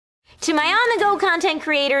To my on-the-go content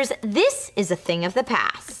creators, this is a thing of the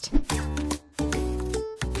past.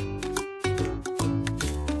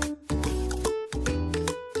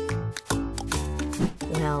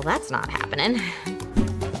 Well, that's not happening.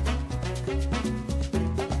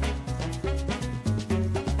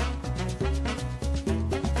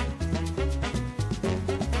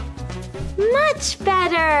 Much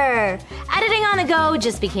better! Editing on the go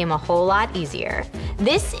just became a whole lot easier.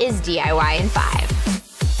 This is DIY in 5.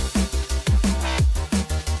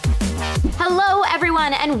 Hello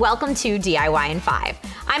everyone and welcome to DIY in 5.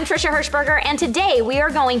 I'm Trisha Hirschberger and today we are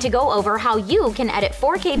going to go over how you can edit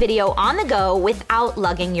 4K video on the go without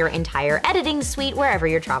lugging your entire editing suite wherever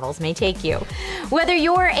your travels may take you. Whether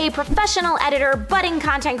you're a professional editor, budding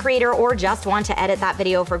content creator, or just want to edit that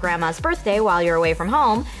video for grandma's birthday while you're away from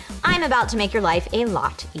home, I'm about to make your life a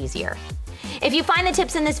lot easier. If you find the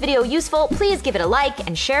tips in this video useful, please give it a like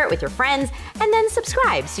and share it with your friends, and then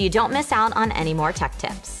subscribe so you don't miss out on any more tech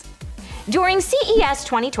tips. During CES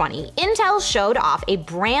 2020, Intel showed off a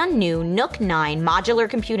brand new Nook 9 modular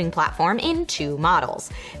computing platform in 2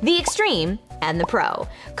 models, the Extreme and the Pro,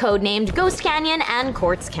 codenamed Ghost Canyon and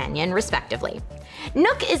Quartz Canyon respectively.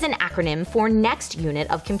 Nook is an acronym for Next Unit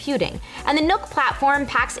of Computing, and the Nook platform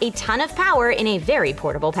packs a ton of power in a very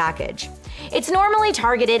portable package. It's normally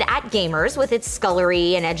targeted at gamers with its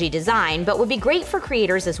scullery and edgy design, but would be great for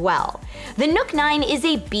creators as well. The Nook 9 is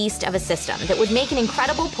a beast of a system that would make an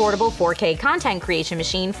incredible portable 4K content creation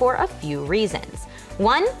machine for a few reasons.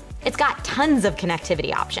 1, it's got tons of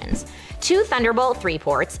connectivity options. 2 Thunderbolt 3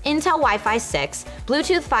 ports, Intel Wi-Fi 6,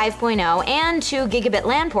 Bluetooth 5.0, and 2 gigabit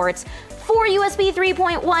LAN ports, 4 USB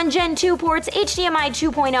 3.1 Gen 2 ports, HDMI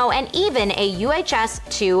 2.0, and even a UHS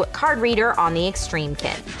 2 card reader on the Extreme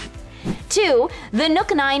kit. 2. The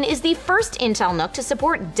Nook 9 is the first Intel Nook to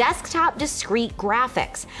support desktop discrete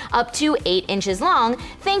graphics, up to 8 inches long,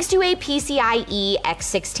 thanks to a PCIe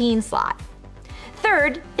X16 slot.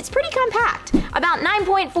 Third, it's pretty compact, about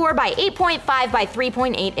 9.4 by 8.5 by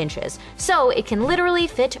 3.8 inches, so it can literally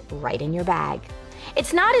fit right in your bag.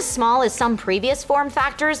 It's not as small as some previous form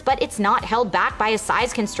factors, but it's not held back by a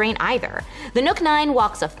size constraint either. The Nook 9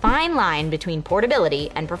 walks a fine line between portability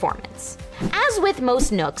and performance. As with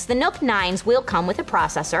most Nooks, the Nook 9s will come with a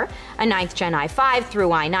processor, a 9th Gen i5 through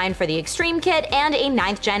i9 for the Extreme kit, and a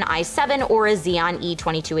 9th Gen i7 or a Xeon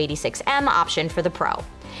E2286M option for the Pro.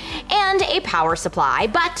 And a power supply,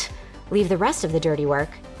 but leave the rest of the dirty work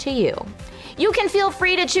to you. You can feel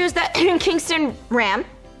free to choose the Kingston RAM,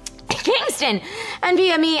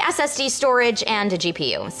 NVMe SSD storage, and a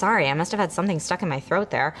GPU. Sorry, I must have had something stuck in my throat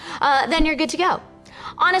there. Then you're good to go.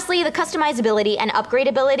 Honestly, the customizability and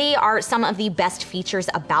upgradability are some of the best features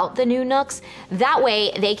about the new Nooks. That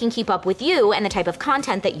way, they can keep up with you and the type of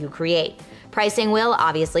content that you create. Pricing will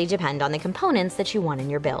obviously depend on the components that you want in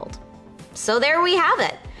your build. So there we have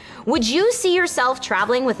it. Would you see yourself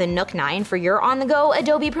traveling with a Nook 9 for your on-the-go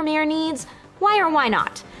Adobe Premiere needs? Why or why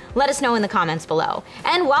not? Let us know in the comments below.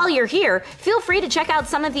 And while you're here, feel free to check out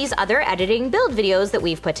some of these other editing build videos that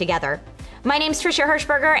we've put together. My name's Trisha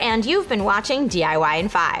Hirschberger, and you've been watching DIY in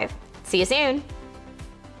 5. See you soon!